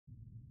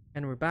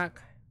And we're back.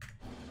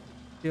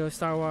 Still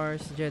Star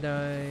Wars,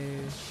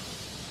 Jedi,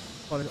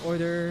 Fallen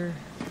Order,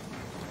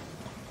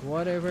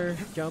 whatever,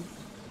 jump.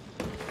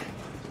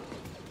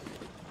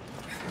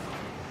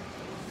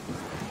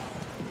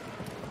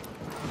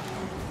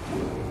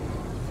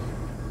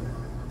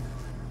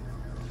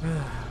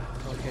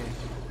 Okay.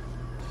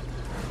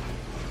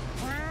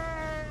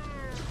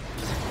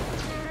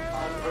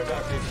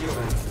 Unproductive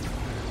human.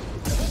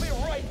 We'll be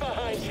right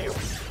behind you.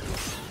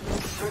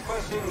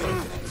 Requesting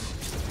maintenance.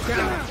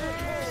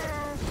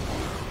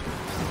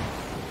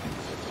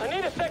 I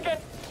need a second.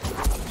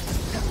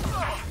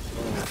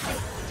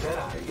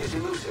 Jedi is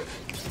elusive.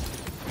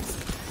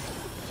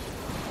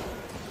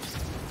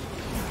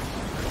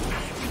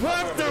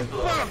 What the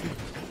fuck?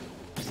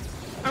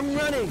 I'm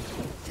running.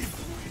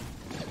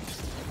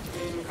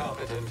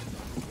 Incompetent.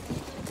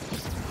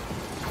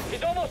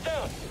 He's almost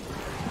down.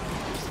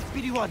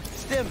 BD1,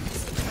 stim.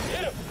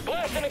 Hit him.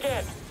 Blast him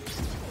again.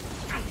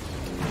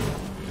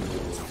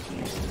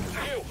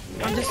 You.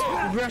 I'm just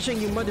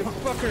rushing you,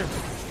 motherfucker.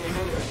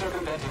 Even a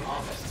circumventing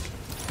office.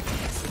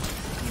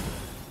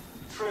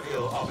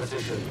 Trivial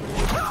opposition.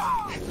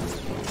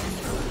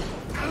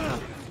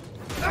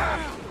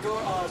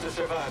 Your odds of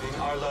surviving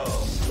are low.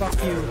 Fuck you.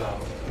 Very low.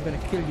 I'm gonna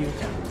kill you.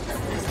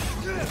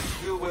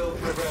 You will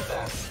regret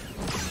that.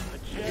 The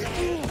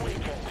Jedi is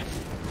weakened.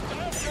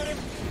 Shoot him.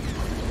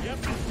 Yep.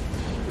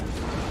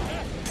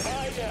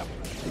 Find him.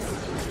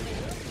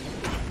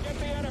 Get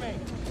the enemy.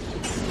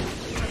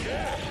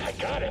 Yeah, I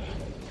got him.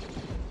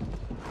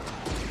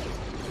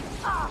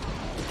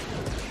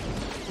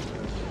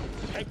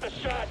 Take the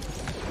shot.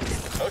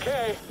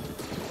 Okay.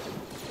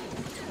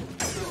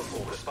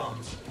 Skillful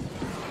response.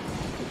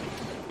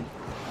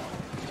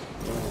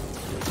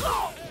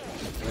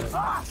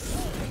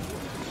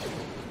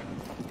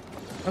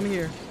 I'm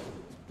here.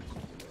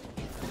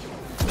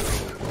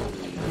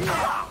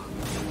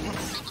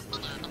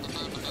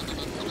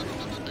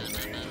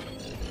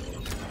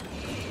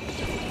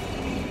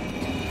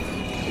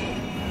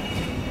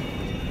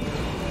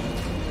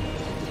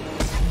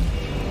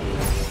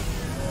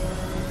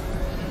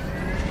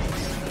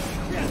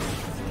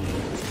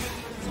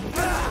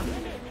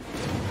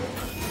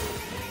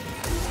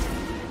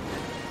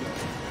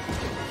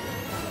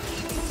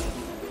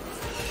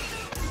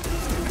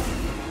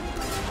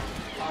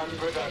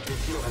 Unproductive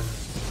human.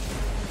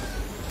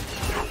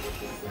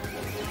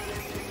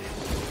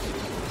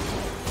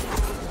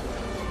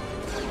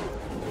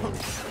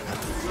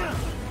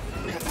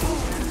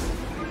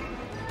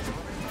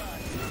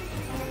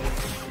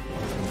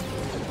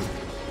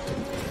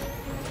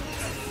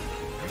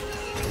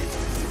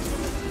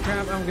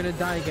 Crap, I'm gonna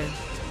die again.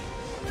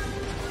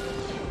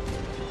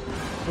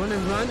 Wanna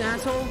run,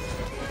 asshole?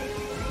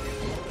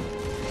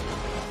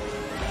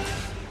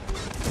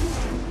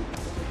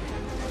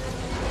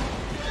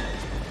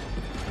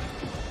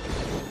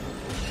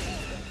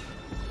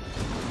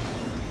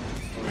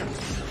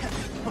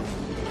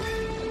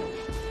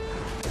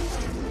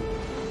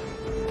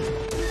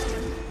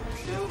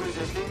 Still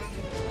resisting?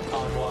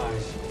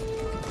 Unwise.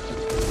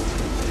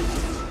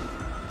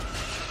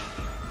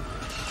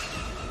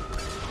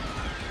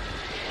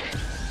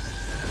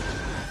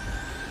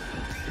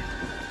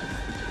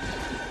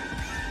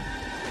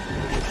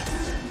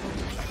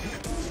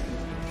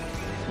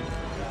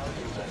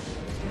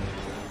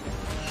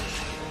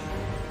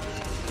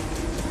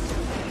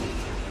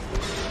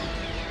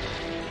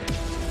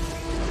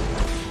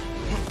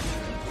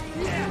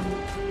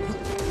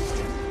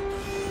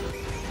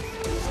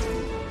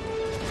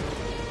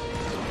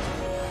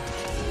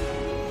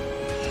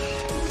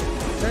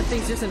 That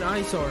thing's just an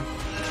eyesore.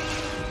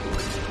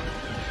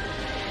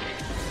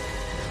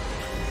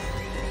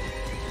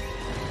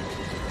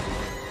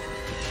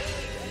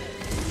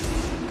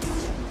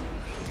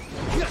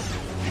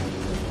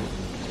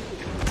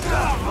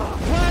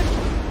 What?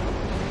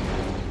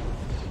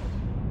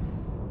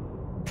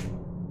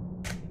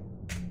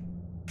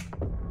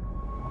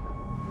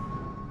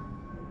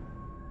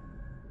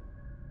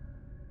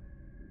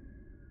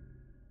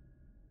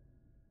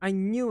 I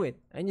knew it.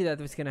 I knew that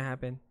was gonna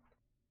happen.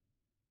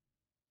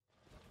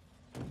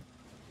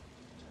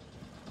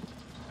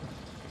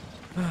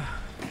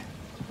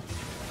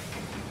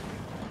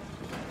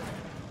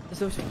 It's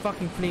those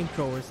fucking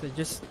flamethrowers. They're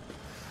just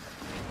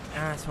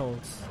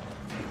assholes.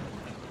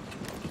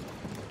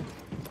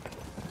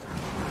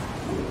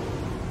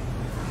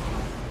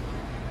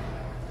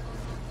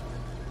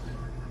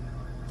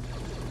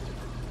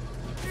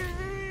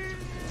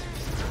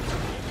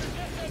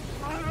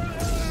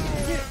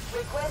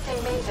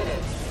 Requesting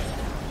maintenance.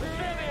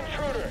 Send the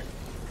intruder.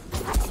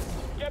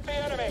 Get the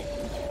enemy.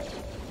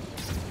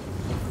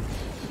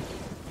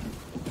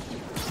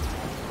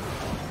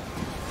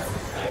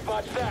 I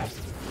botched that.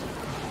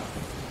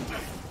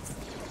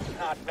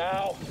 Not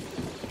now.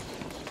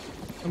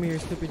 Come here,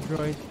 stupid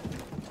droid.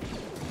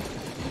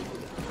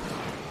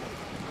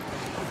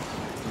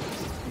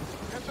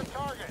 Hit the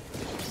target.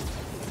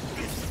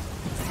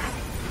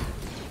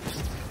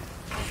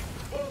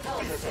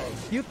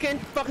 Incompetent. You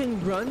can't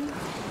fucking run?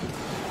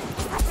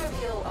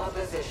 Trivial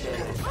opposition.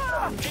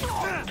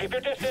 Keep your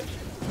distance.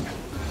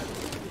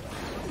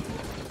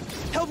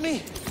 Help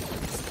me!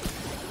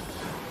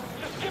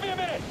 Just give me a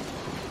minute.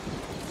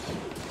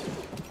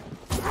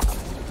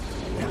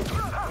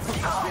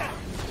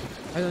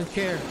 I don't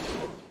care.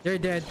 They're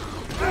dead.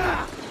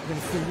 I'm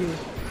gonna kill you.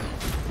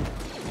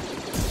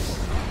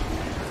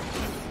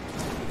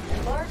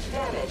 Large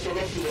damage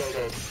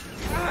initiated.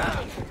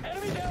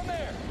 Enemy down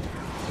there.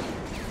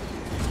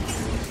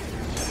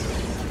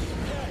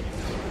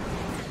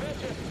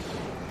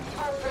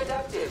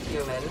 Unproductive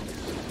human.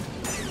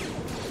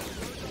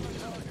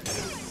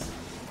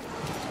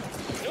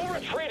 No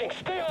retreating.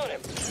 Stay on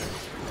him.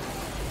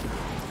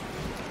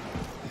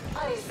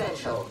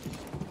 Unessential.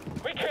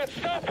 We can't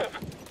stop him.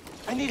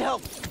 I need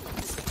help!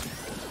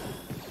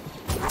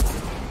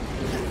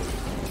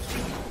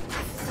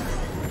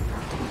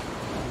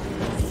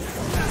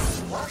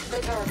 Watch the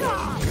target.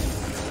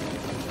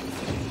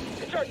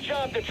 It's our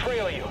job to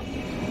trail you.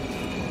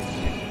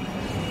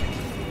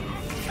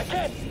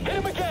 Again! Hit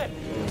him again!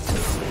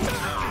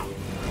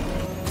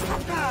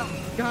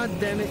 God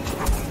damn it.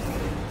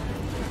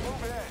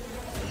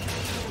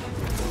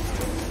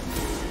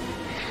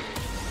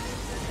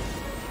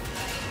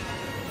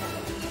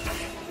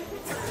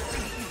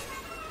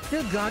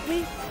 Still got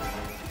me?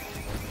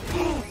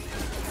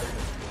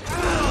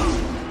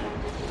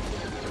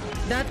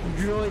 That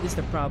droid is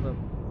the problem.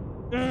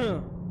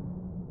 I'm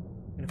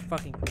gonna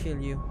fucking kill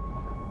you.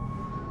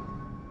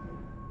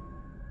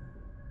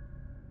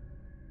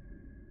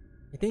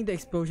 I think the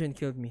explosion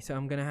killed me, so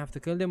I'm gonna have to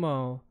kill them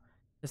all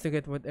just to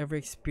get whatever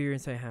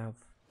experience I have.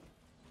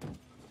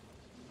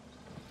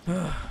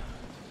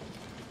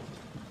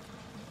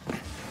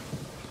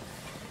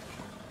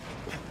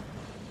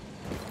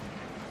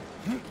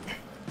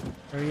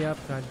 Hurry up,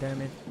 god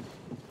damn it.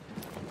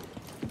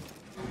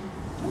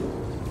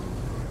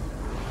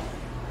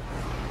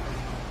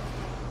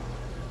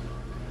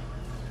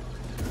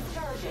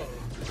 Charging.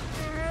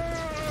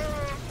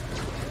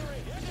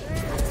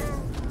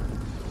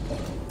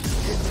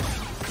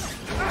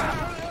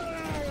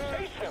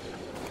 Chase him!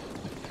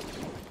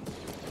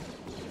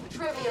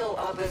 Trivial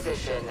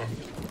opposition.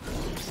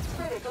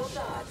 Critical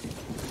shot.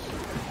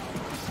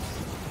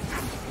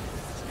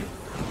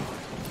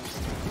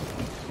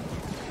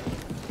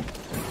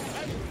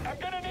 I'm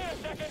gonna need a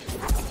second.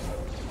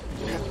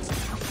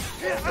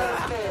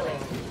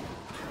 Failing.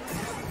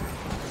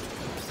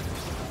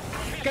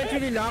 Can't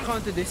really lock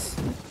onto this.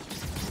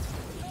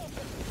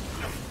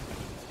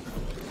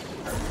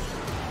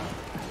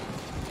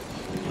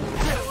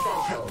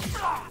 Essential.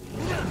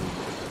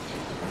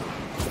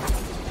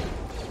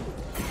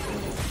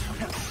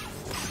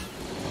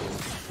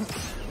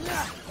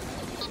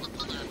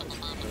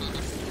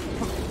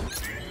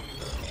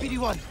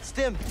 BD1,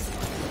 stim!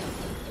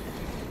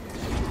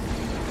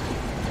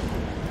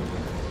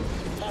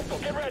 Hostile,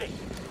 get ready.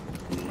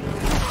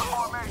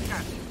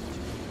 Formation.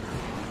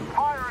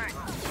 Firing.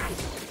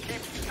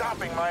 Keep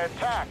stopping my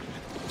attacks.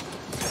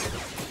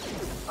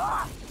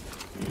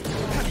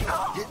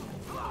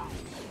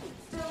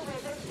 Still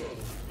resisting.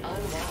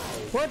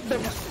 Unwise. What the?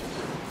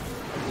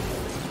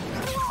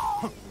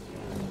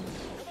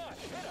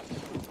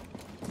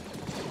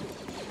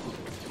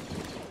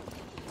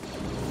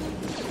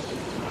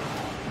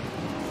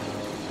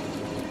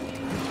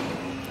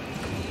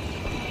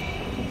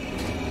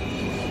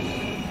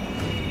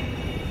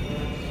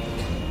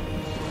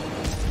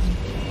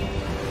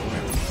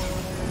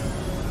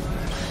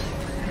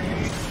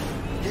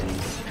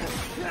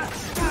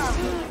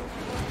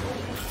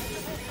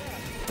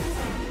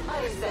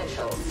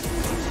 Unessential.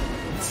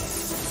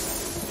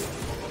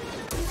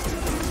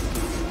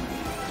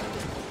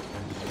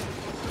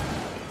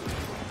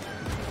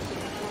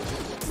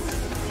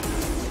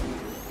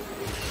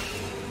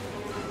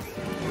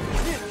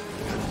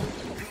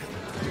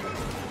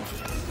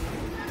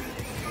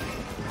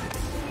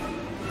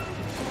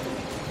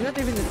 You're not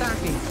even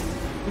attacking.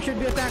 You should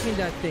be attacking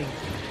that thing.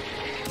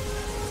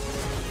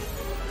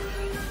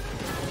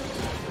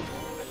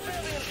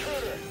 Assail the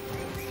intruder.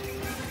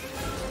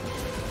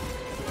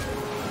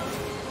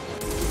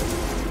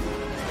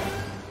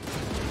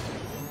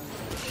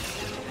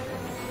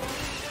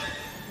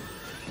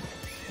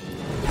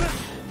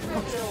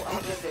 Trivial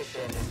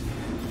opposition.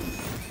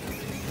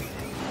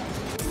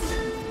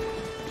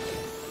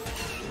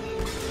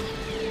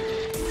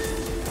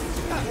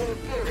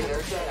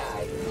 Inferior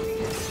Jedi.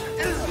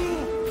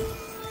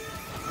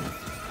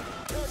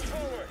 Charge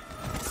forward.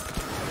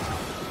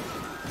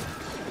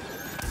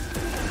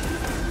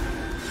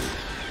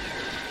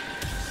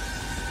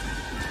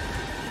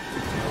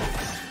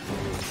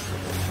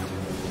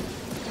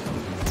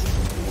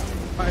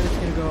 Pilot's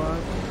gonna go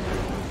out.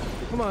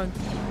 Come on.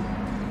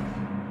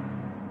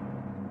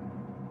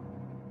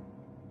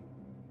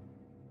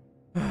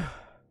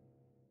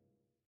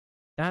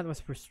 That was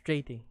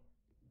frustrating.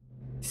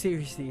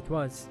 Seriously, it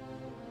was.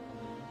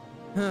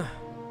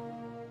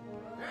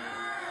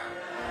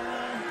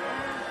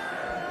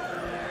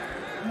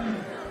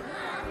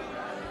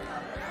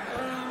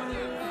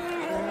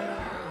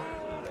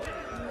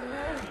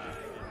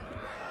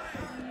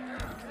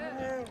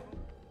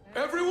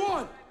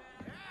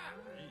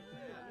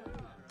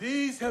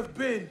 These have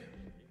been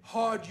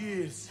hard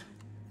years.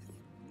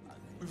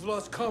 We've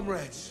lost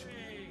comrades,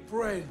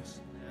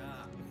 friends,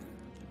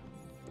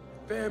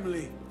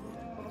 family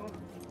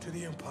to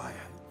the Empire.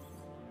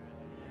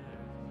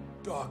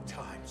 Dark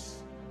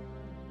times.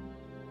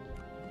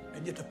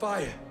 And yet the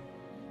fire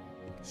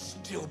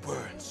still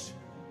burns.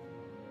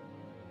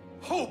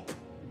 Hope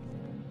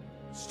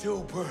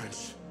still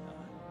burns.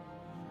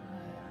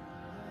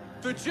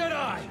 The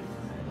Jedi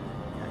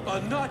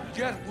are not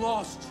yet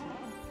lost.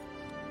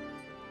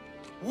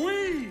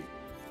 We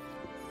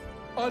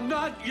are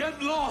not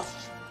yet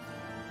lost.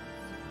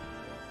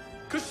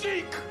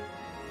 Kashyyyk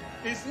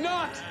is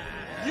not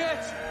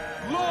yet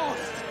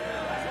lost.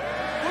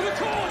 For the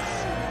cause!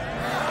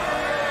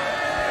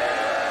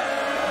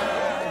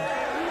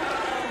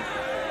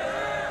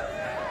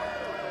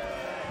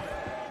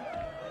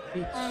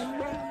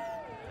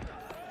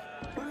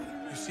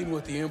 You've seen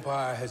what the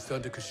Empire has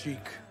done to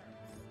Kashyyyk.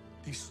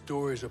 These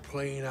stories are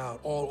playing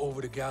out all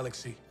over the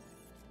galaxy.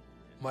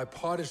 My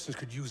partisans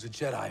could use a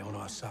Jedi on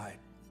our side.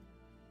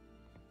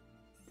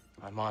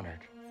 I'm honored.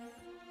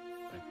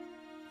 But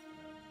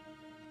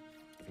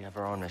we have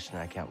our own mission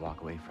I can't walk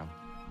away from.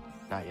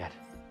 Not yet.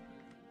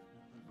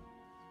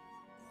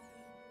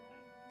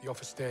 The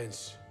offer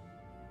stands.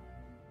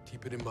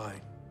 Keep it in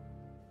mind.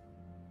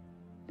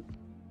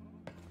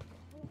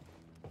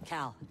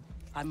 Cal,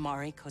 I'm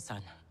Mari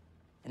Kosan,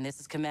 and this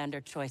is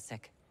Commander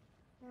Choisik.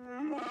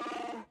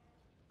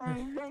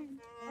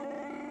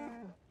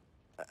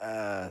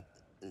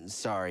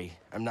 Sorry,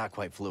 I'm not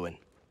quite fluent.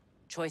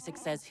 Choisik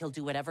says he'll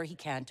do whatever he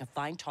can to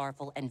find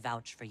Tarful and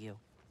vouch for you.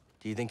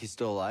 Do you think he's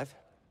still alive?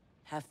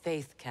 Have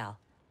faith, Cal.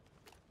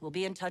 We'll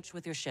be in touch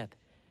with your ship.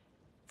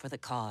 For the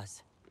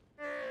cause.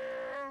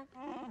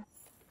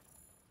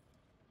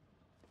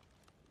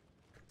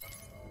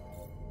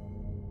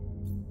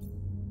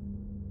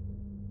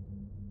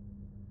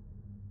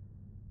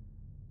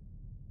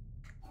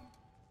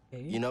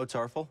 Okay. You know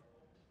Tarful?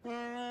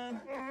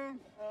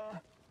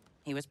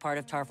 He was part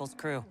of Tarful's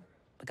crew,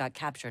 but got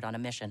captured on a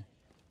mission.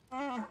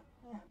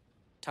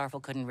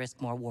 Tarful couldn't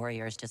risk more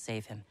warriors to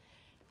save him.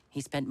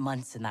 He spent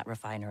months in that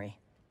refinery.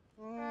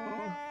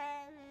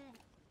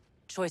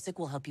 Choisik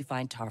will help you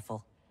find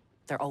Tarful.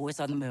 They're always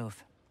on the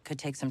move. Could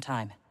take some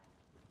time.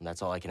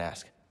 That's all I can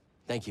ask.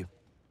 Thank you.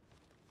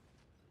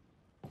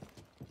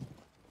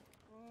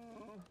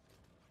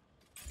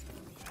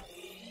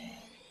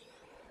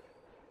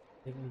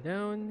 Take me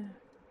down.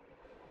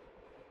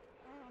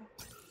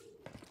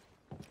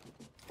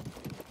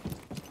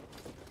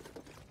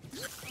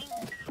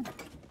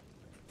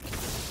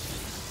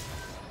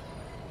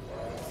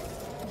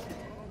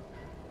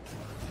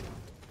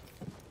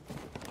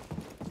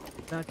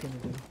 That gonna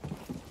do.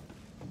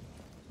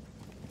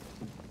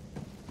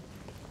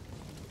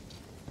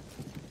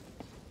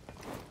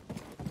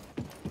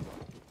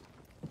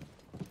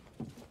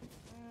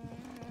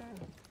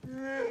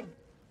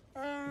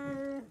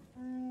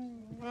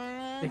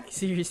 Like,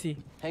 seriously.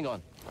 Hang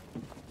on.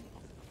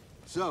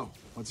 So,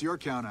 what's your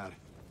count at?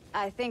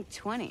 I think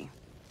 20.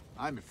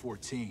 I'm at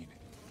 14.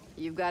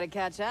 You've got to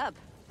catch up.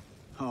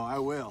 Oh, I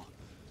will.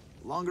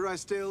 The longer I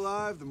stay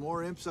alive, the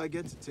more imps I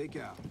get to take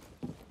out.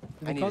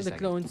 They call the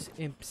clones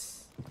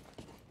imps.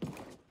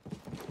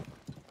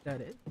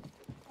 That it?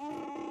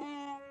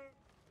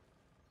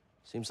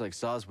 Seems like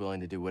Saw's willing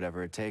to do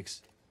whatever it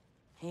takes.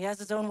 He has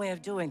his own way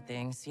of doing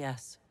things,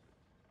 yes.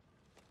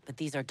 But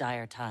these are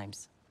dire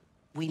times.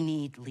 We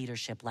need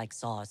leadership like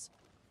Saw's.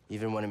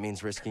 Even when it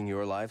means risking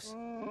your lives?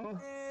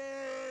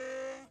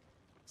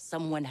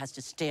 Someone has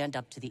to stand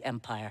up to the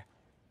Empire.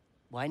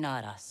 Why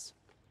not us?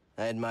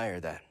 I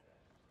admire that.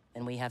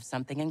 Then we have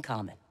something in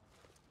common.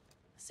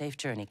 Safe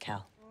journey,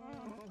 Cal.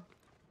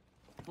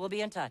 We'll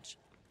be in touch.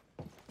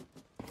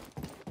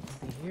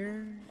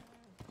 Here.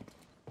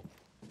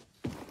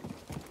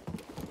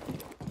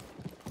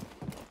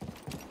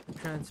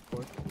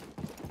 Transport.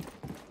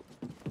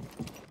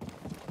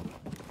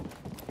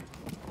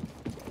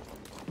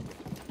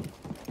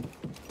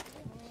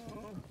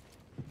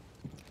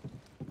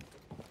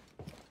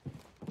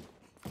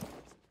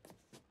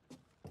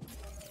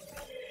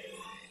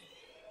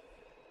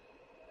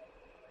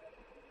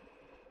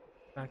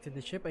 Back to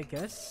the ship, I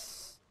guess.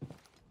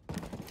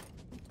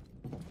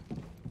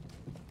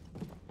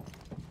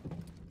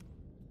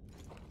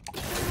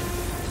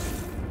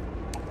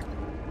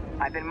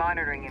 I've been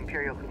monitoring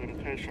Imperial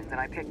communications, and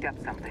I picked up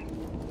something.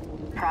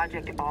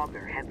 Project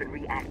Augur has been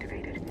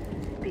reactivated.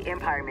 The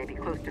Empire may be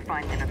close to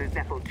finding another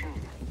Zeffo tomb.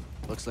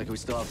 Looks like we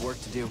still have work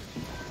to do.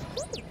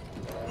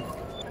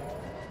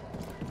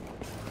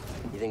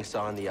 You think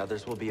Saw and the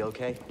others will be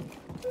okay?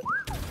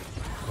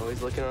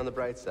 Always looking on the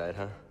bright side,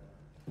 huh?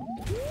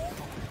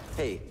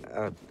 Hey,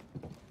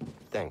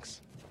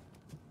 thanks.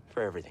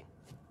 For everything.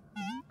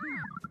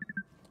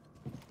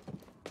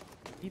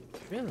 Beep,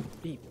 really?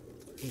 Beep.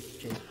 Beep,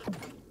 J.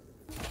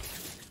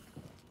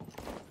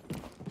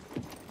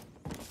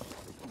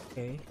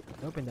 Okay,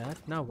 open that.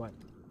 Now what?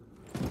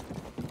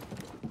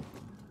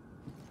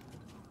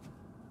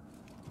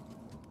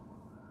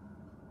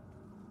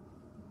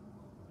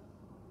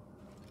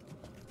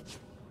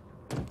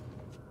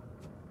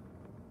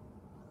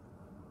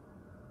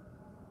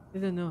 I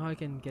don't know how I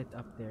can get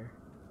up there.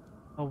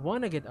 I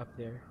wanna get up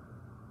there.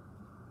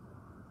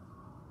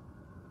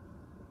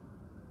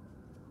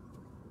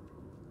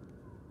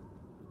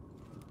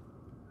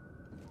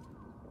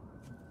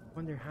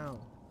 Wonder how.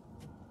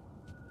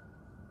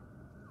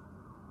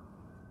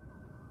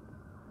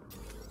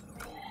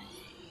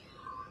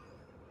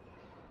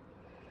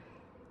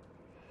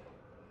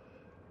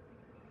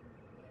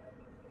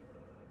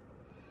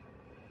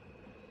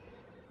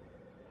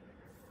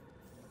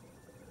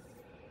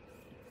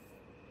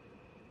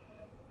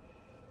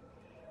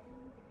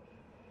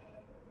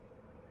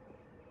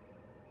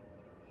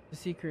 The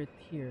secret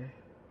here.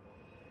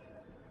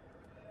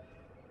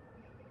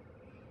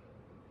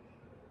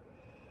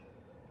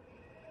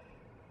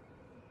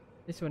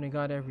 This one I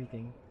got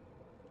everything.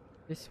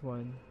 This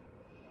one,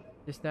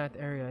 just that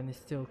area and it's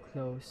still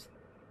closed.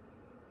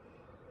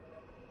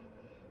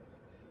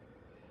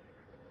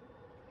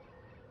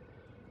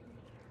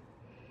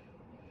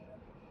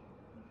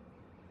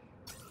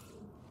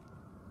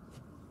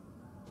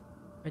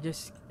 I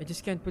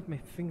just can't put my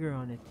finger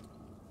on it.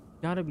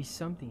 Gotta be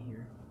something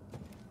here.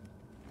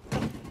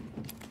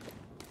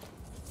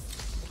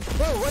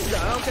 Whoa, what's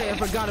that? Okay, I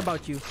forgot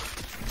about you.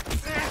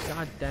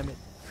 God damn it.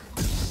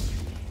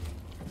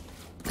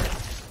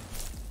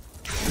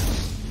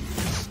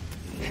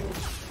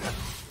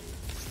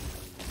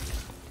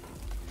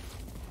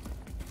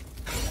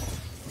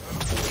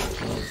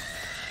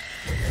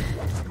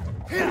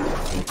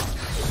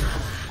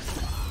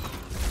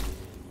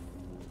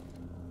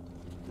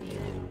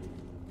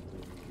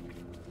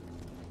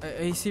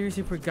 I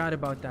seriously forgot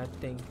about that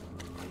thing.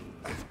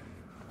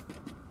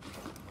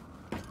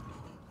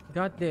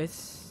 Got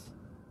this.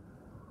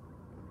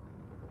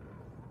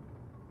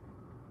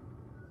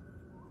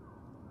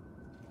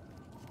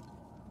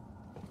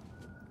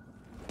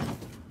 Is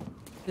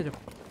it a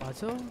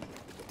puzzle?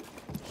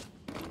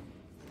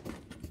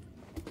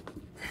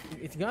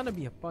 It's gotta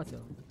be a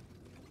puzzle.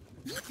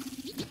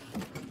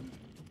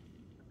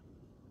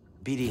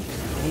 BD,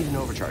 I need an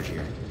overcharge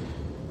here.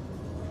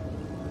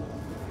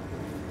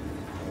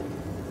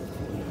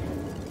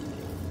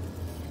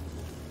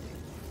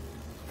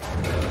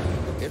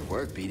 Good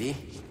work, BD.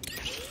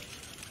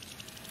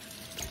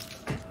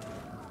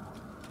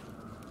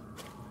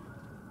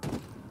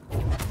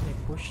 Can I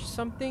push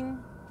something?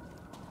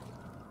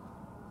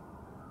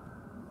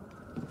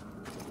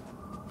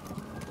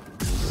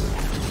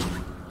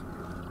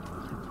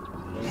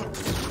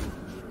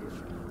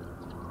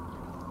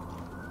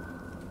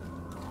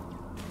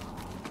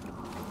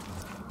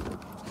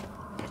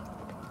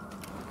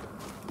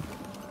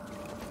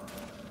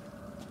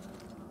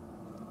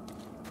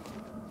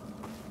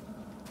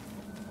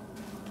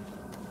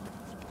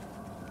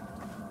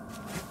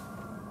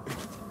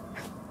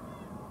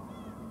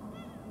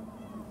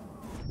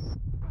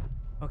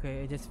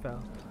 Okay, it just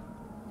fell.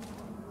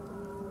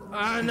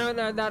 Ah, no,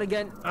 not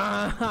again.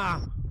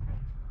 Ah!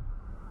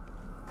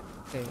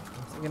 Okay,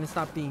 I'm gonna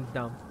stop being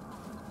dumb.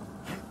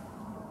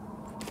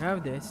 I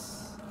have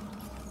this.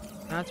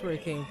 That's where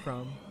it came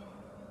from.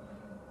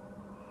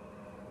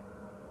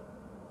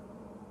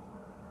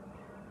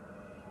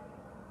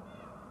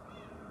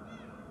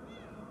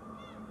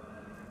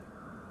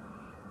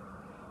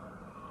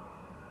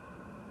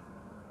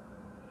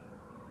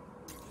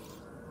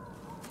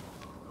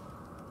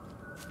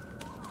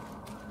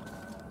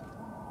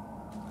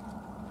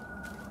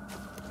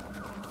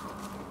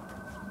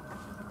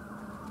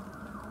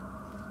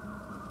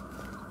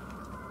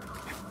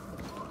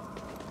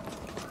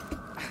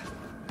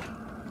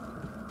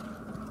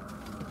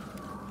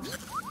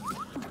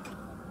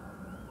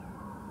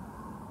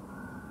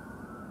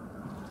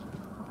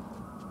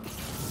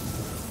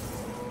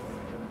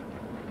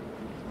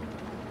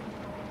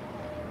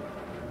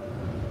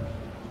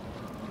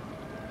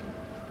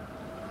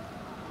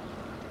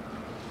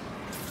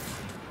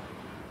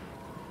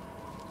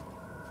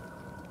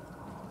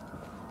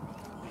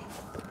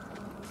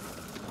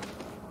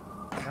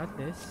 Got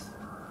this.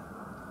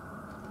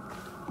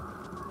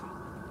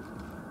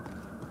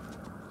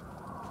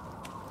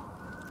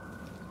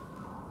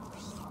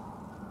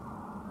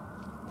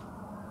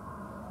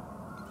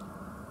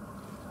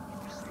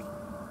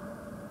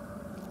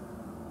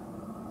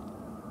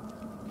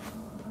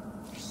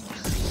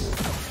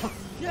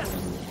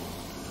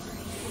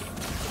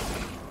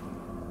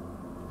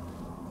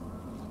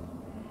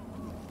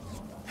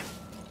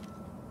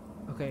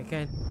 Okay, I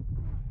can't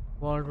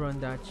wall run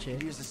that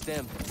shit. Use the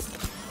stem.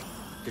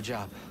 Good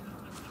job.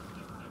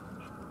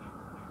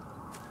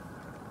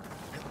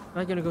 I'm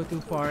not gonna go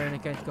too far and I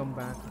can't come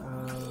back.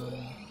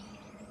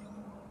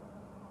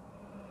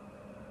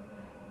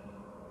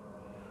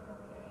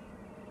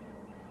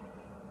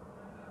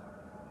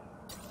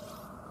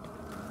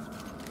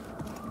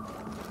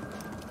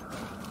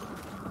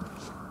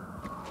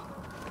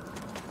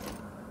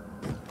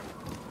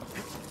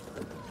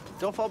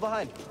 Don't fall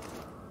behind.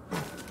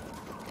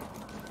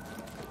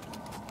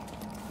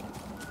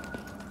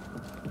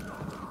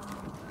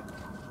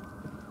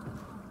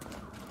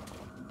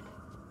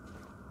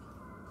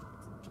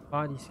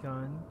 Body's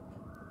gone.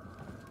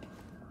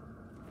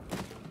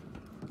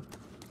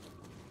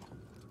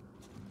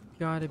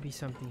 Gotta be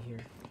something here.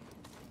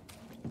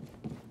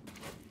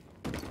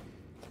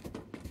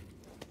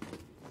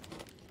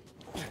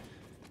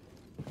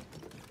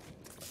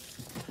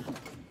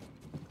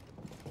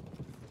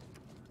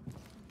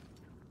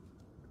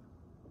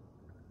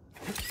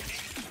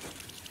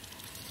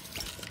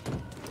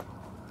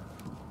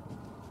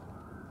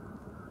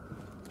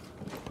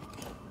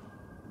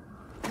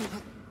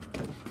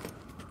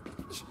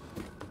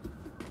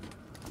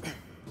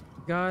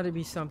 Gotta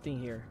be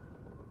something here.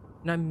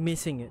 And I'm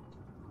missing it.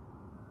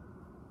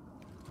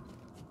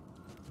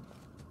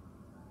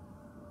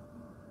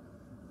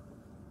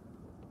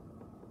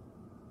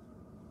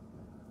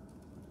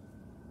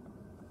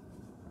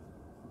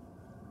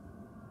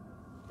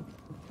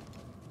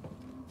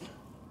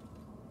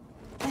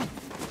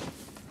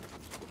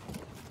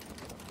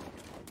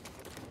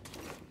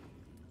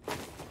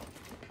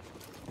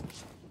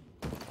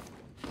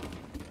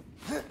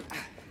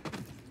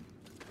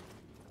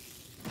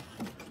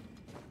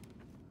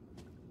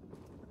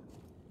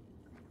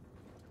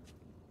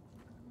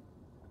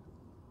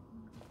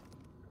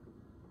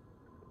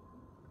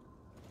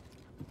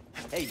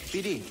 Hey,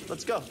 BD,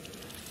 let's go.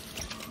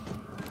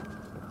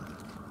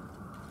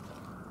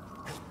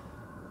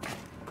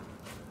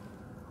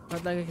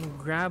 Not like I can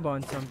grab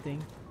on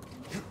something.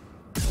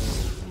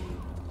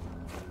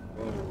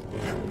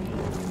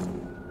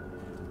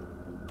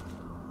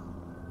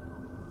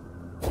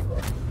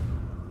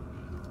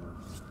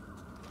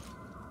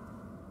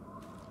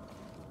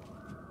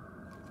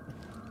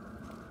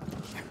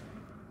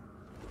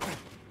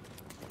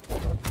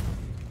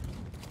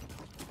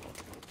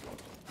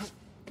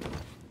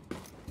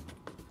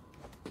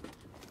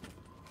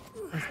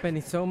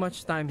 Spending so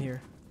much time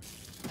here.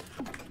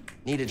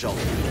 Need a jolt.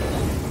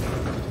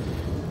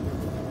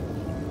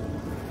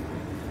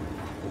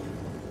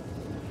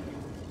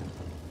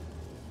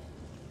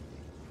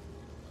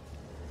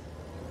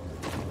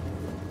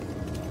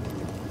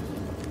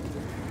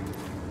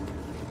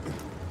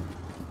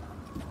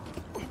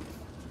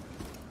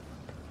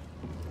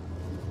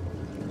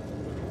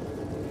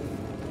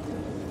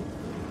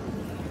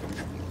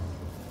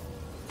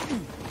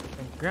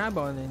 Can't grab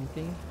on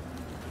anything.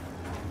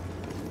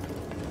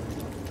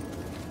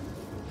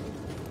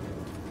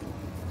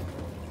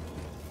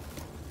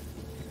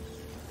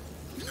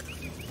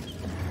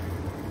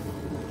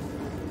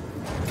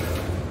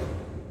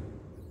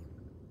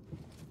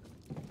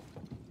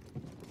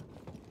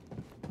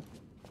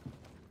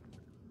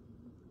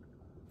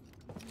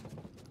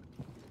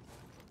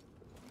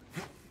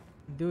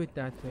 Do it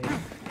that way.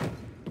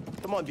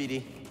 Come on,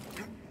 BD.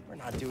 We're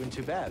not doing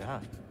too bad, huh?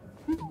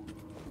 It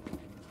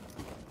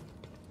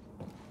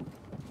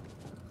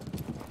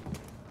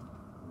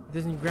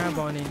doesn't grab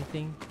on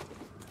anything.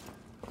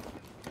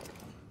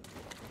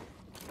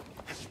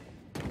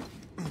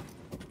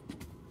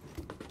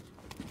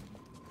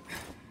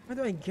 How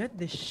do I get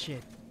this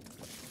shit?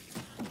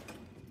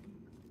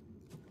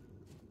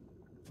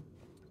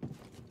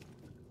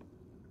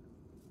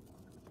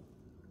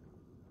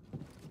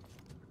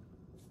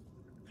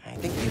 I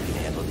think you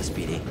can handle this,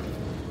 BD.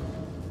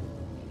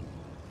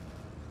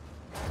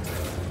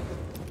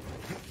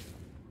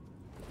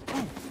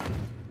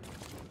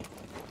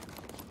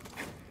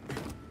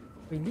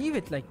 We leave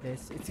it like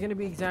this, it's gonna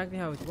be exactly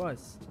how it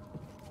was,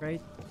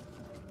 right?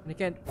 And I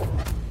can't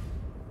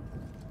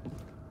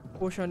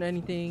push on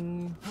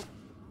anything.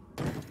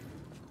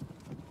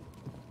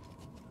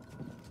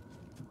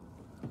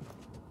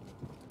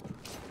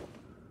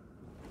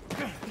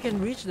 He can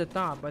reach the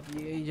top, but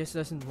he just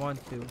doesn't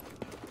want to. He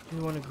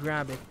doesn't want to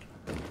grab it.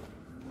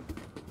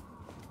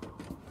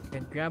 You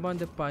can grab on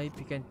the pipe,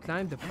 you can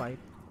climb the pipe.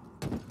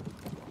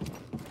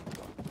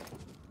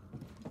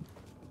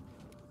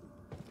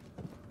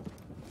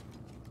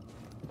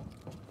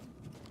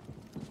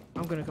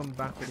 I'm gonna come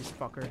back for this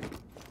fucker.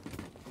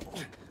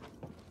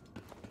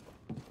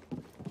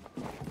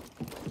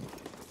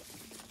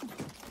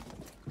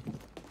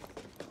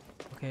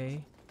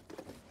 Okay.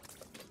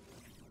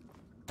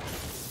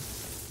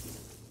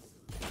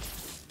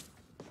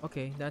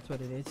 Okay, that's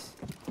what it is.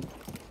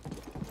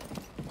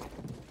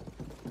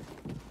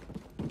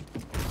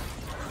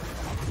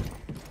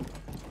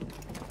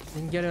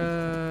 Didn't get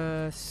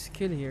a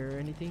skill here or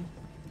anything.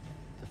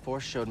 The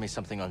Force showed me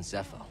something on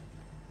Zeffo.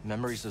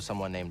 Memories of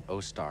someone named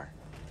O-Star.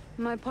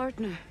 My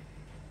partner.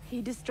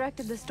 He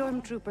distracted the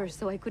stormtroopers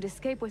so I could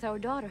escape with our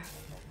daughter.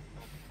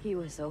 He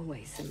was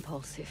always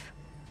impulsive.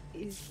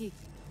 Is he...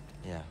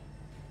 Yeah.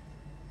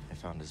 I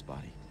found his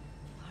body.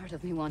 Part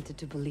of me wanted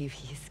to believe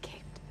he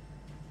escaped.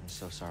 I'm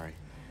so sorry.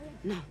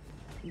 No,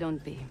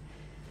 don't be.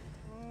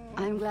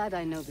 I'm glad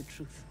I know the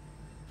truth.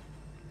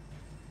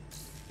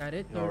 Got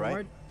it? You all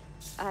right?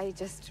 I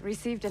just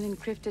received an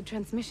encrypted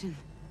transmission.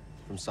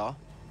 From Saw?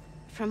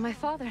 From my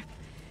father.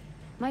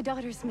 My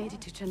daughter's made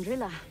it to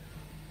Chandrila.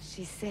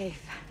 She's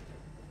safe.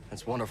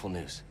 That's wonderful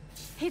news.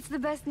 It's the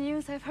best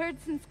news I've heard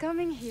since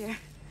coming here.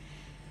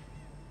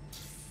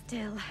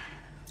 Still,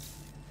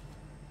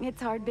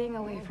 it's hard being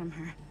away from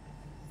her.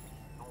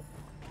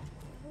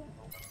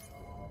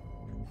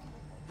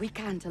 We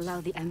can't allow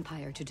the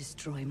Empire to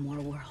destroy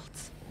more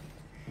worlds.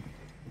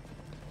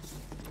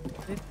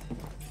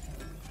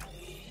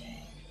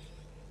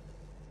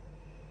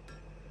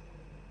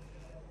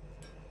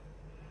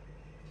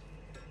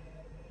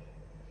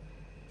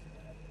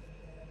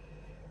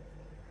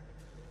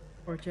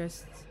 4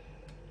 chests.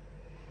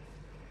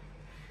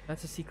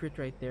 That's a secret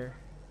right there.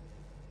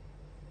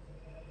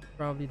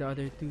 Probably the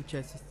other 2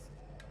 chests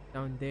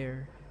down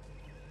there.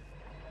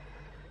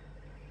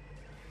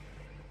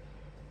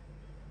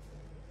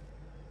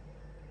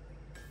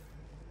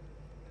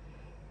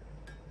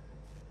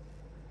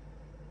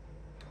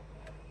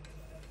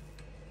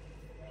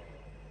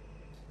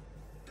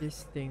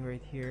 This thing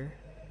right here.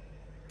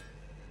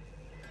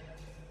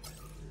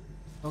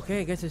 Okay,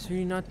 I guess there's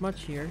really not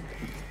much here.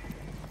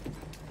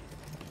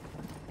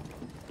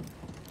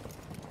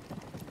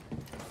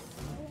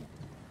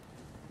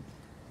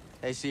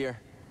 Hey, Seer.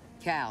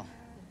 Cal,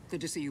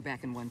 good to see you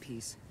back in one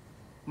piece.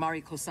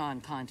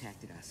 Mari-Kosan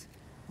contacted us.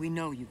 We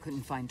know you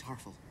couldn't find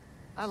Tarful.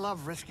 I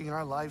love risking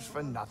our lives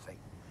for nothing.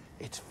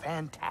 It's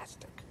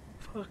fantastic.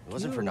 It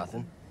wasn't for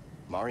nothing.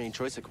 Mari and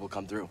Choice will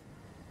come through.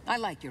 I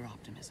like your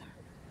optimism.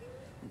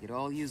 We could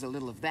all use a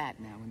little of that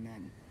now and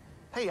then.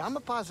 Hey, I'm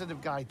a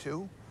positive guy,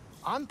 too.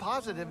 I'm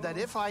positive that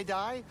if I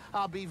die,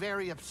 I'll be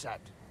very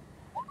upset.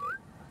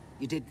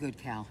 You did good,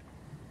 Cal.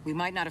 We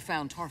might not have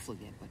found Tarful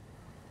yet, but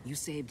you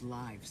saved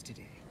lives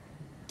today.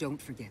 Don't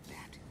forget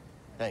that.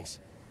 Thanks.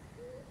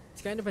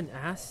 It's kind of an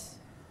ass.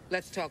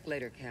 Let's talk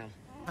later, Cal.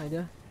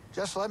 Kinda.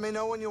 Just let me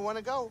know when you want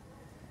to go.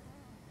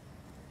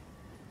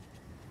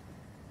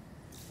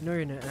 You know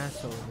you're an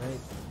asshole, right?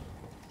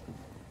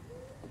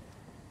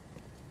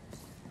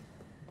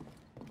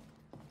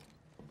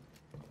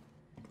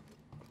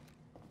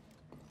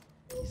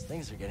 These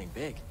things are getting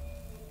big.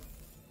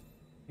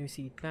 New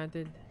seed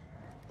planted.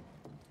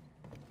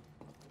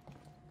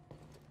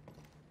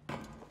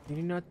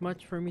 Really not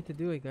much for me to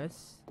do, I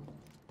guess.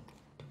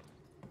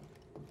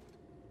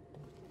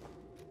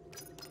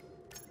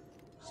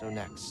 So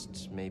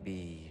next,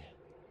 maybe...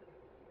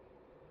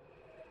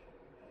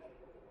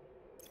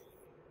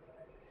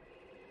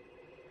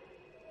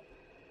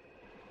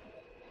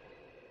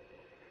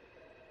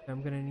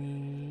 I'm gonna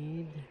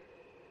need...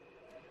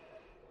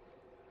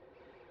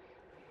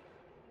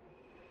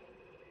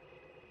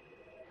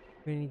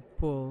 We need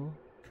pull.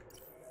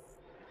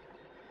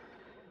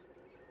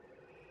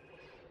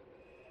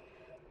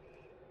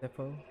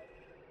 Zeffo.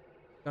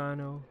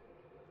 Gano.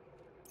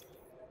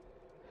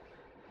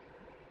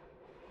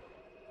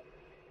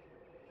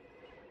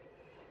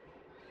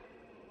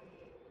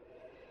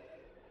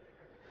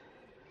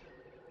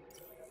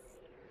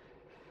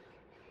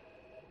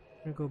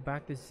 I'm gonna go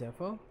back to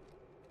Zeffo.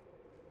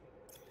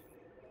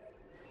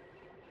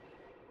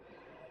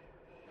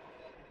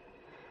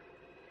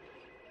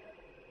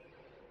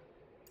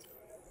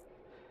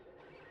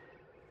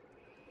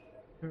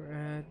 We're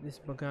at this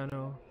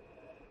Bogano.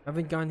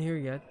 Haven't gone here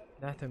yet.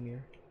 Dathomir.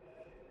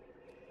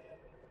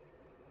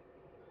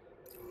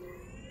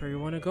 Where you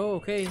wanna go?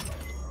 Okay,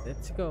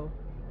 let's go.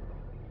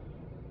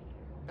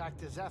 Back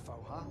to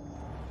Zeffo, huh?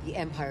 The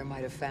Empire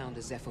might have found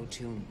a Zeffo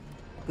tomb.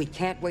 We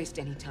can't waste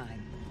any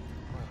time.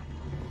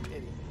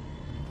 Pity.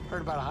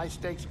 Heard about a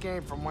high-stakes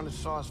game from one of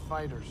Saw's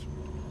fighters.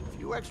 A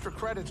few extra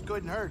credits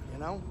couldn't hurt, you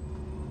know?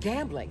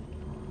 Gambling.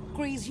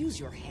 Grease, use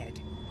your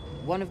head.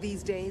 One of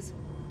these days,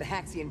 the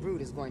Haxian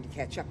brood is going to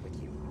catch up with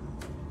you.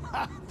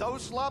 Ha!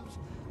 Those slubs?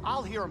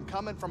 I'll hear them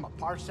coming from a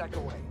parsec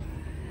away.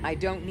 I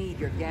don't need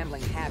your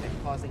gambling habit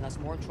causing us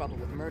more trouble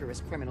with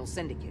murderous criminal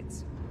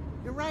syndicates.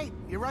 You're right,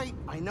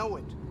 I know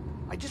it.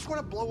 I just want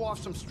to blow off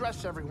some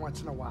stress every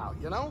once in a while,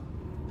 you know?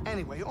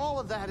 Anyway, all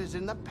of that is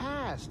in the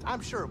past.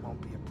 I'm sure it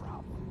won't be a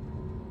problem.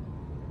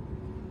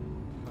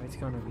 Oh, it's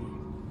gonna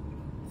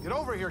be. Get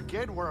over here,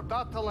 kid. We're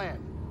about to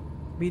land.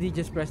 BD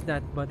just pressed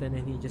that button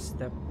and he just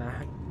stepped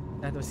back.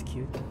 That was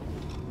cute.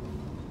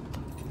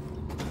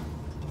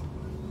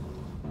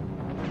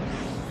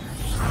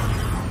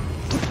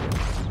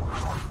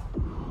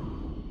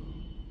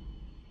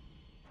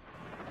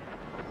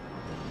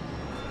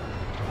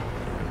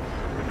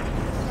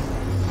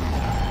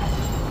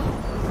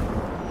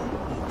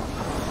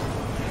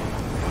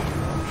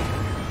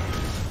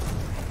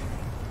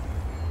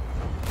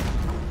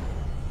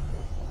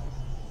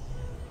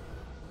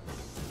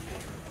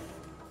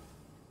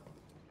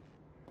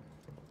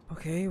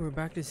 Okay, we're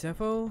back to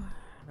Zeffo.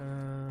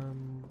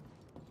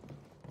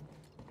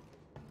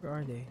 Where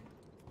are they?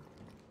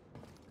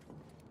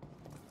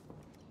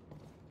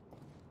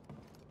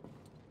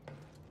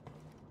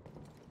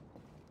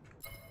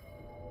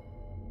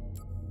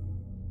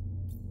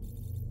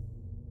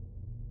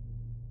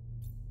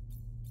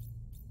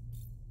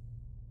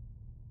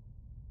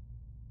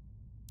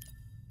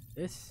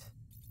 This?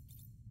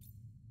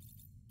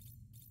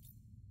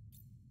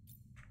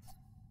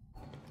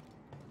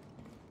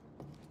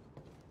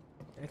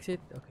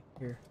 Exit? Okay,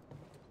 here.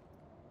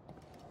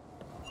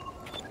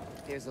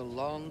 There's a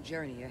long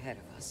journey ahead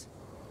of us.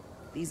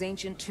 These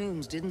ancient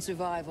tombs didn't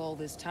survive all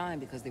this time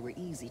because they were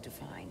easy to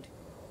find.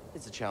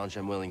 It's a challenge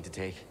I'm willing to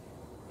take.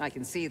 I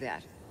can see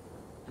that.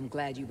 I'm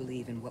glad you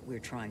believe in what we're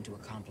trying to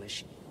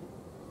accomplish.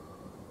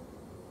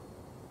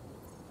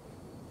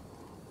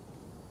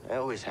 I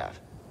always have.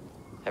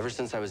 Ever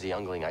since I was a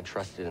youngling, I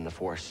trusted in the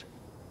Force.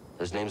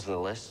 Those names on the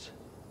list,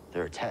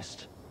 they're a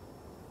test.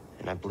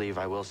 And I believe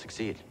I will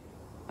succeed.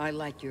 I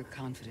like your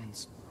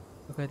confidence.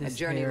 Look at A this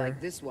journey hair. like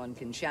this one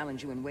can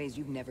challenge you in ways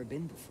you've never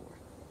been before.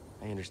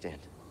 I understand.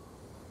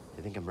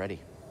 I think I'm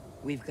ready.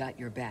 We've got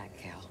your back,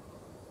 Cal.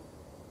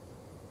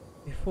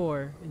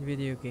 Before, in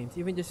video games,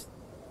 even just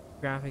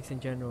graphics in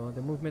general,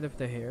 the movement of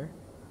the hair,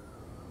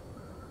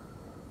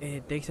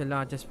 it takes a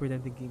lot just for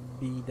them to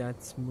be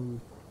that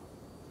smooth.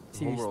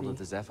 Homeworld Seriously. with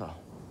the Zeffo.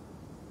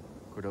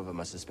 Cordova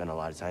must have spent a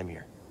lot of time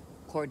here.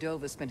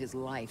 Cordova spent his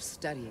life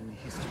studying the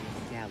history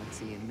of the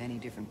galaxy in many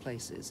different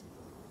places.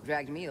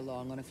 Dragged me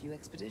along on a few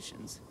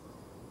expeditions.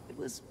 It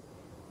was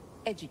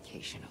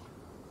educational.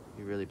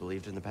 You really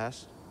believed in the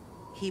past?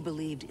 He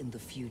believed in the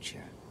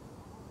future.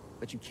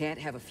 But you can't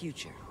have a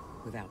future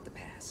without the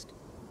past.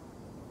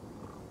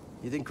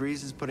 You think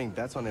Grease is putting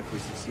bets on if we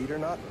succeed or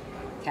not?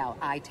 Cal,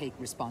 I take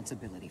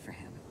responsibility for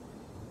him.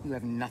 You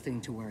have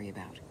nothing to worry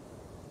about.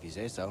 If you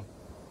say so.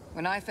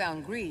 When I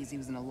found Grease, he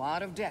was in a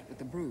lot of debt with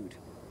the Brood.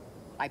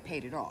 I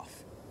paid it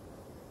off.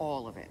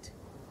 All of it.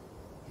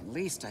 At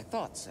least I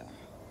thought so.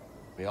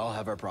 We all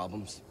have our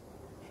problems.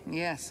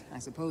 Yes, I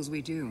suppose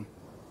we do.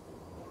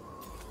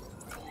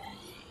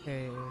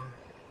 Okay.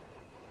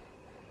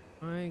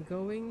 Am I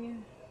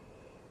going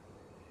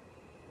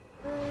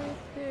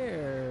right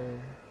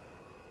there?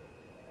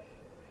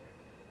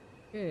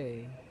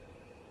 Okay.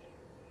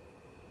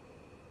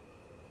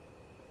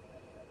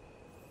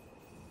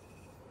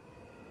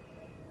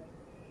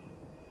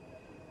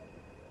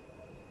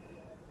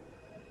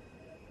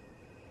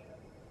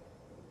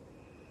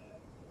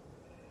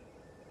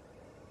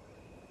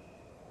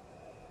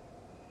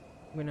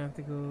 I'm gonna have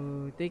to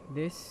go take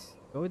this,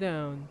 go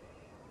down,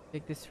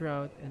 take this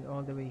route, and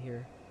all the way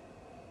here.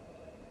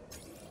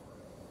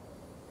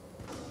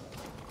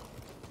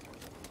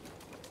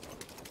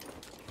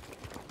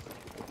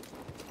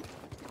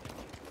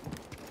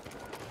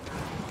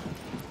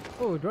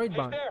 Oh, droid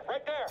bomb. There,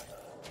 right there.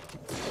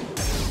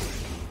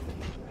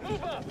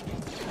 Move up.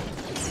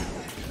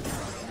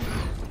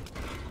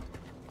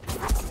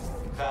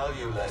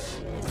 Valueless.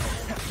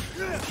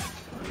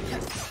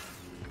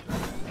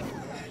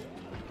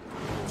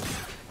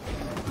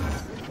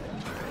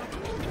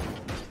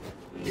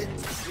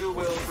 You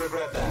will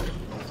regret that.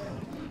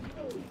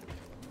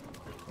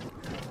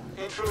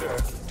 Intruder,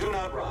 do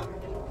not run.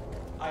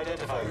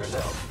 Identify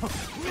yourself.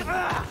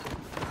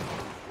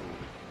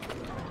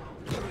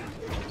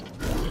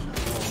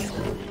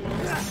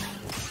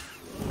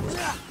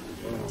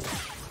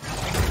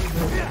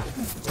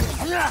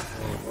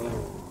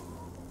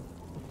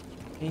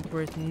 Ain't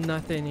worth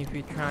nothing if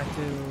you try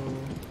to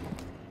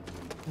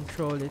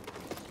control it.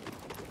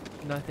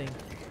 Nothing.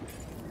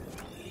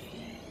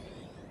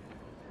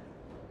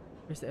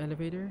 Where's the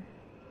elevator?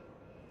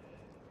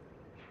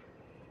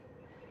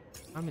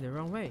 I'm in the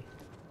wrong way.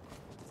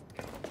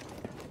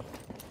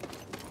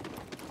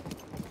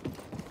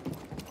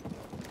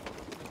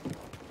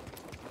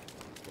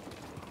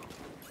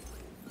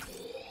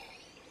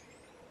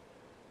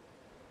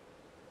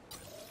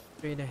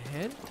 Straight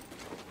ahead.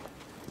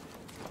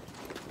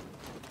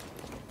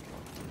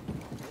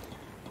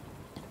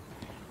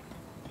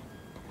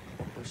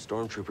 No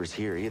stormtroopers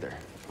here either.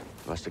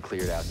 Must have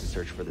cleared out to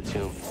search for the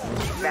tomb.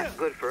 That's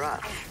good for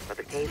us, but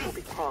the cave will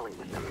be crawling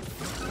with them.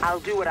 I'll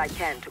do what I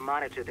can to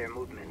monitor their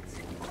movements.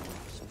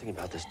 Something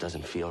about this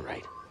doesn't feel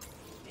right.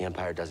 The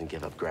Empire doesn't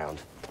give up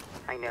ground.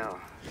 I know.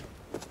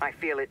 I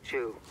feel it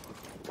too.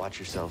 Watch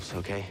yourselves,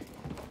 okay?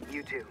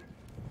 You too.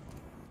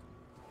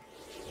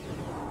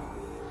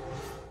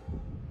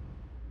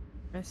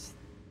 Rest.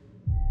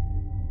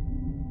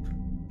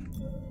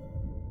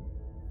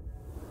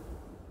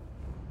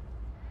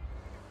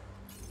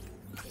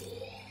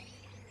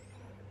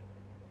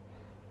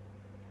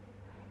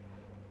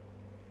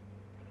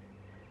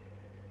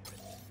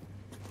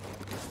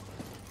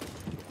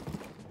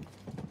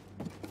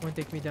 Won't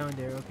take me down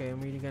there. Okay,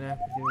 I'm really gonna have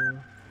to do.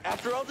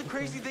 After all the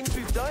crazy things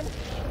we've done,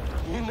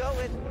 you know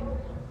it.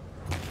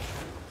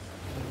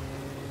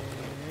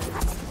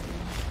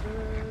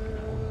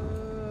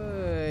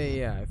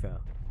 Yeah, I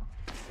fell.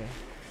 Okay.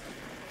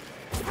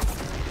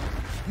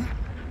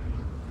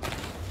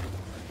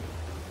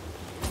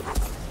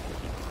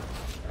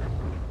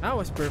 That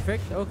was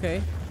perfect.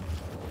 Okay.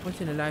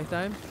 Once in a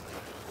lifetime.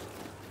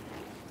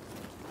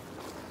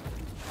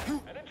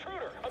 An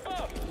intruder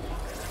above.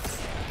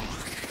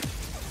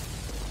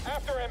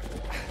 After him.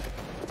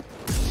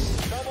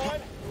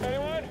 Someone?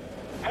 Anyone?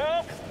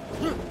 Help!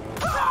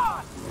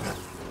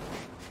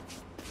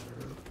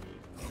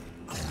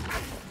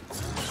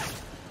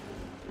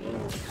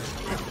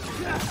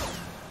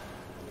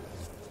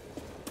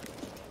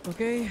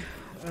 Okay.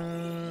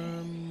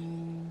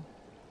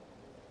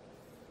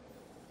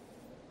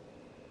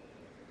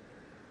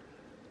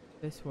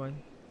 This one.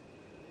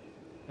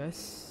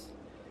 Yes.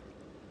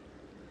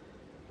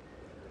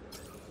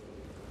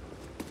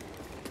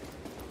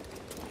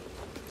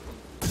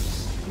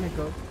 Let me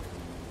go.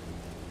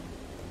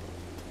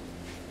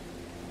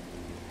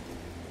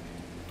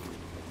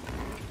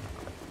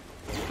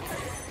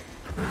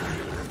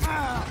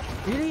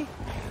 Really?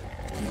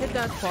 You get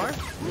that far?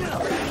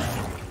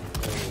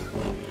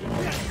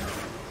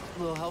 A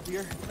little help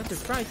here? That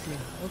surprised me.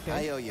 Okay.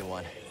 I owe you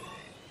one.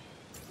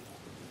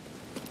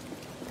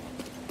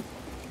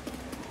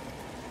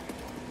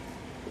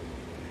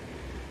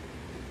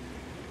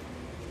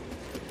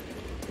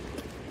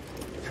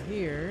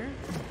 here.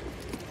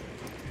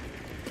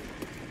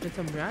 Get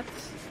some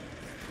rats.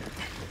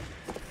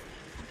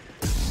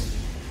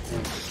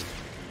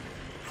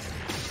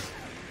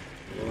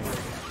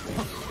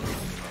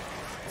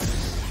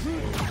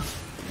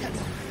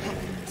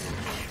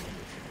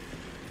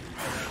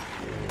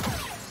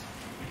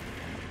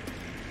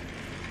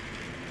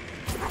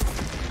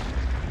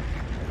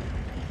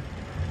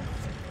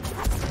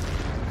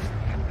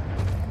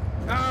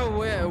 Oh,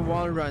 wait,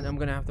 wall run. I'm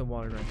gonna have to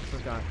wall run.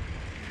 Forgot.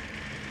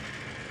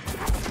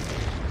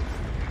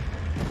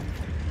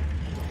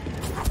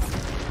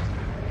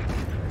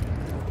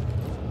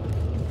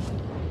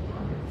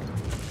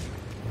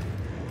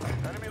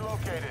 Enemy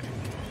located.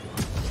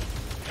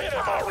 Hit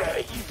him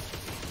already.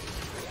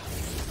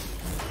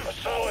 A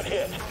solid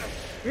hit.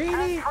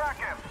 Really? Track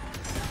him.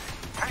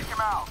 Take him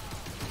out.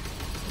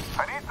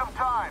 I need some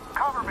time.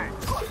 Cover me.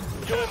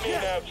 Join me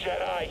now,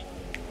 Jedi.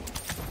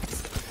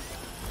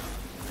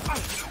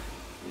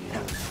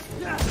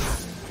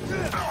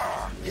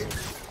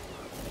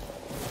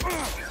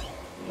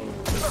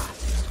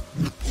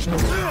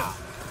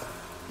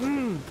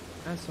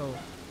 Asshole.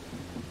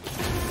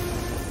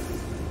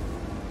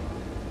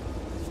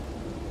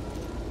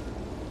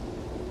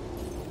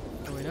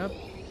 Going up.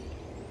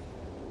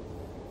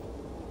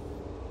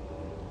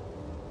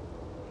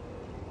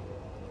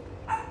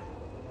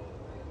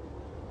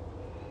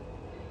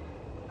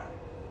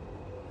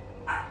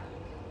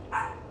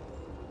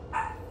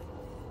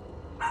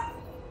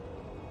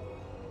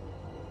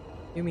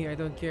 Yumi, I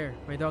don't care.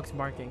 My dog's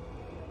barking.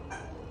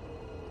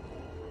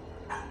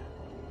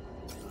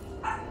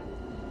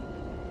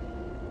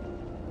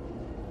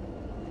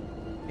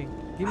 Okay,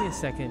 give me a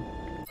second.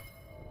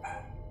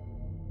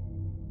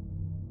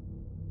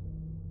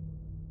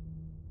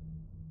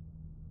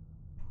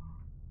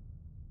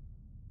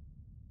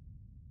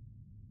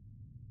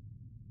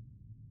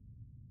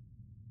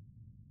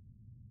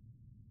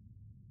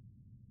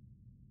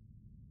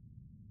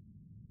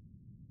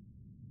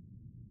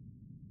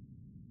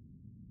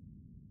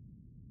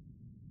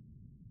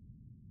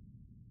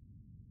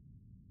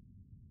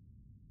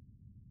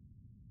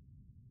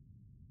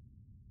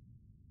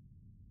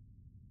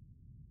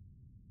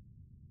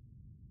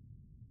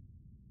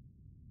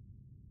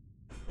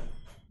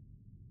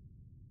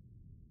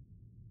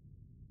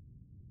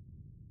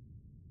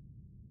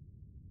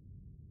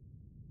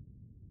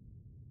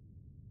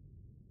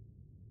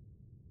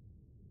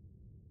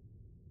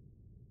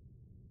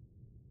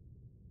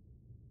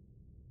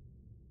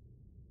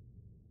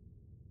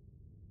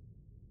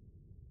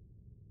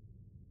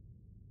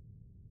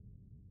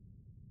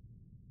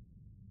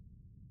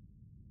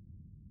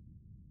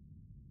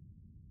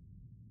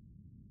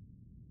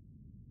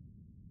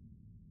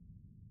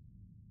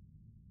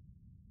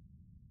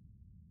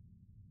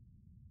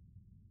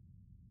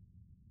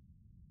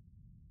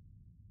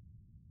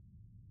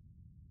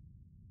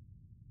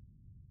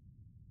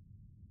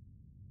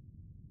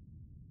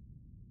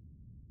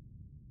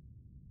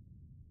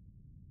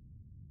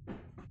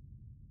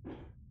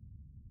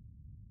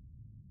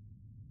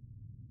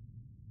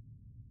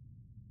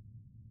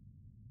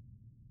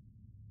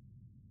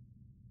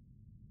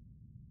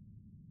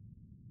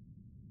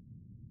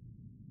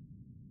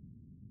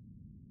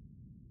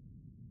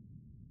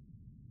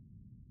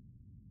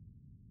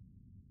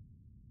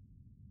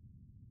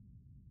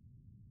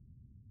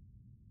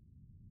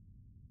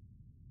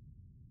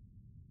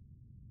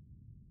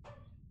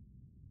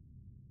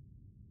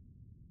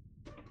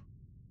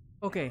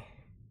 Okay,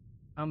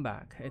 I'm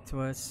back. It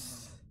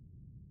was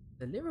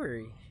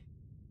delivery.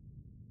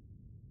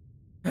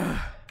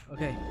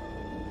 Okay.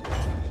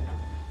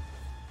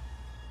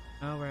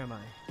 Now where am I?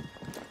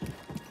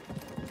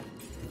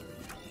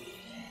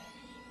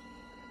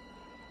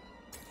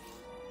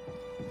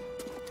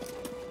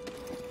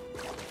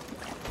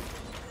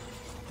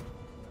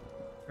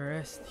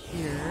 Rest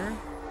here.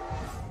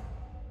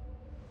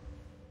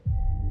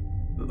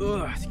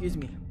 Ugh, excuse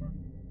me.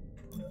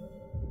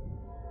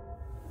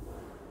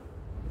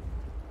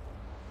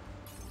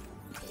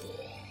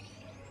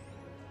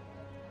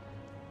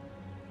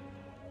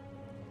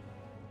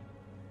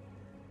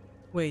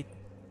 Wait.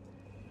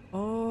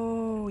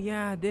 Oh,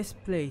 yeah, this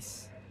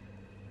place.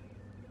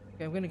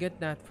 Okay, I'm gonna get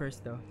that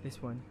first though.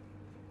 This one.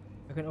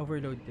 I can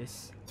overload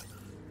this.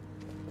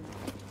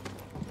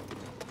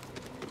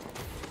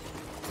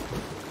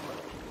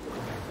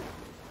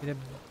 With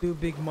two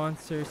big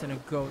monsters and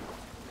a goat.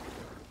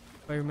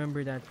 If I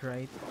remember that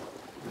right.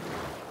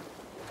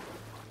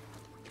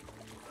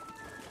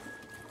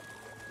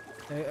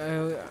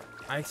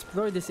 I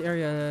explored this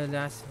area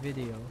last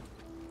video.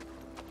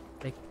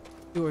 Like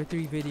 2 or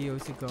 3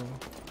 videos ago.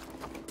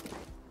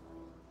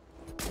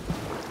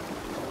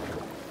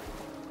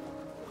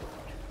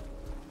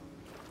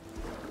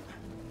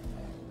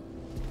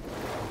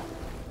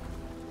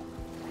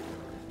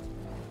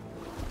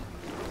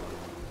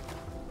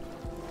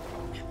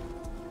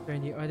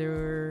 Turn the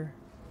other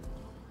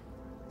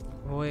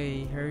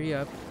way, hurry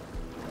up.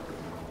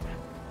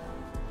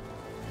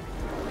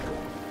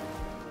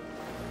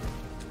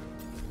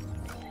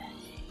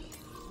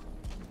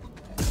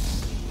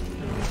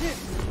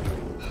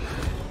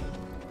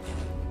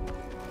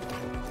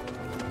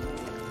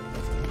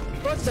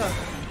 HOSA!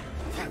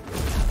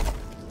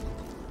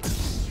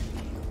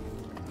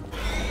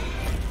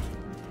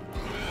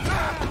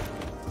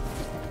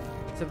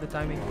 Except the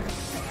timing.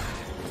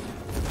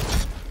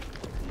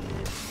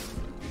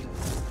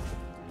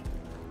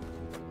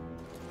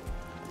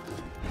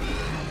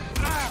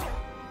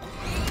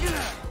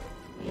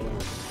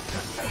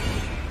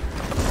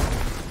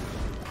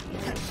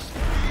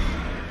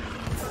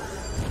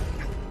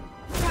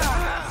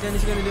 Then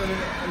he's gonna do an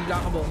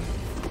unblockable.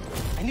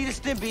 I need a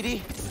stim,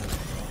 BD.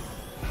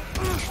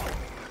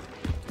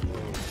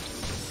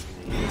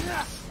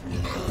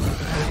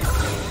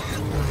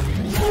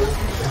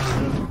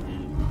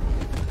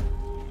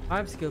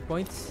 Five skill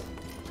points.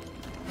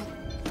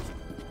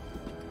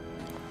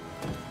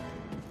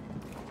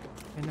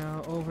 And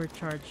now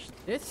overcharge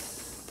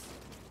this.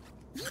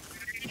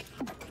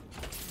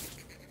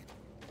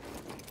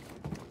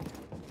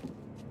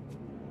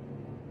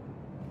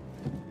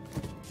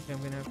 Okay,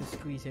 I'm gonna have to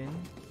squeeze in.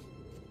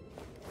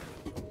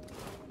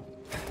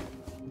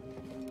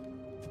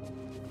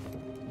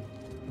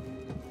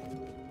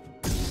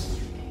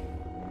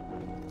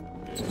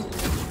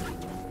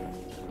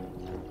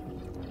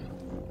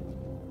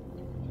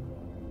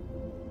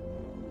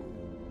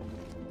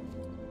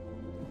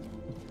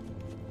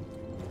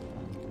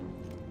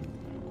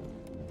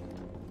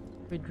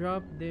 We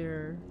drop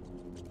there.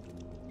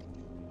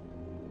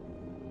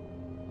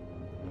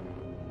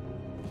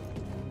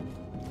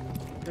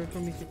 There for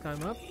me to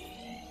climb up.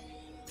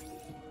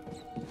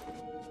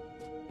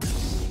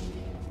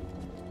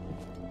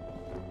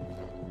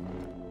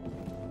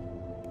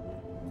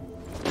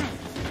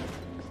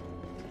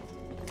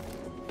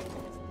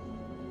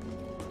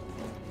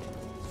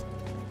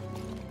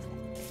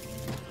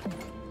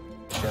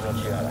 General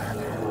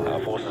Giada,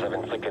 our forces have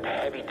inflicted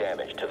heavy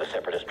damage to the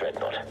Separatist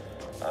dreadnought.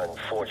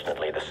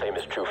 Unfortunately, the same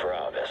is true for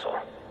our vessel.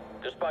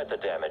 Despite the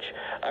damage,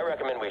 I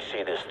recommend we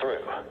see this through.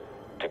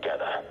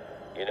 Together.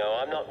 You know,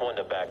 I'm not one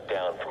to back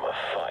down from a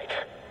fight.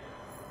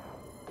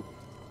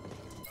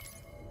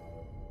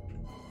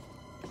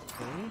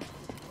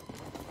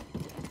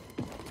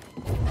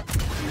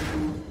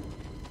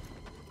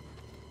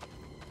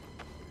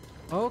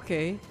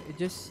 Okay, it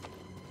just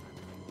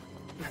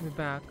took me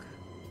back.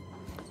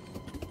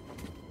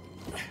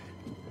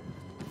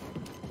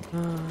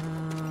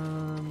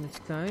 Let's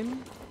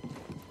climb.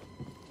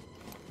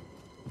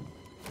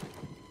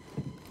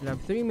 We'll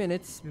have 3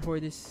 minutes before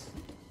this.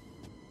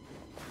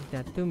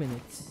 That 2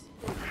 minutes.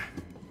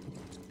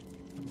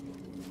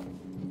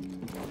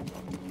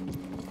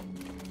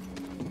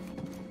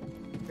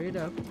 Straight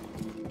up.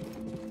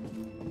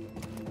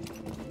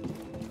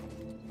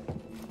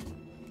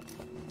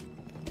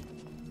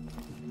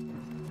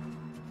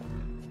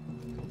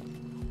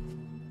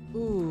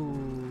 Ooh.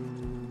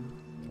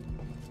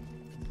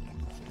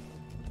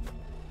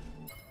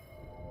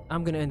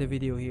 I'm gonna end the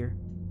video here.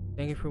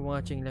 Thank you for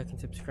watching, like and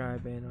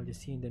subscribe, and I'll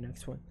just see you in the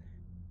next one.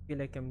 I feel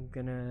like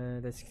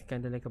that's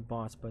kinda like a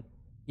boss, but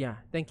yeah,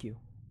 thank you.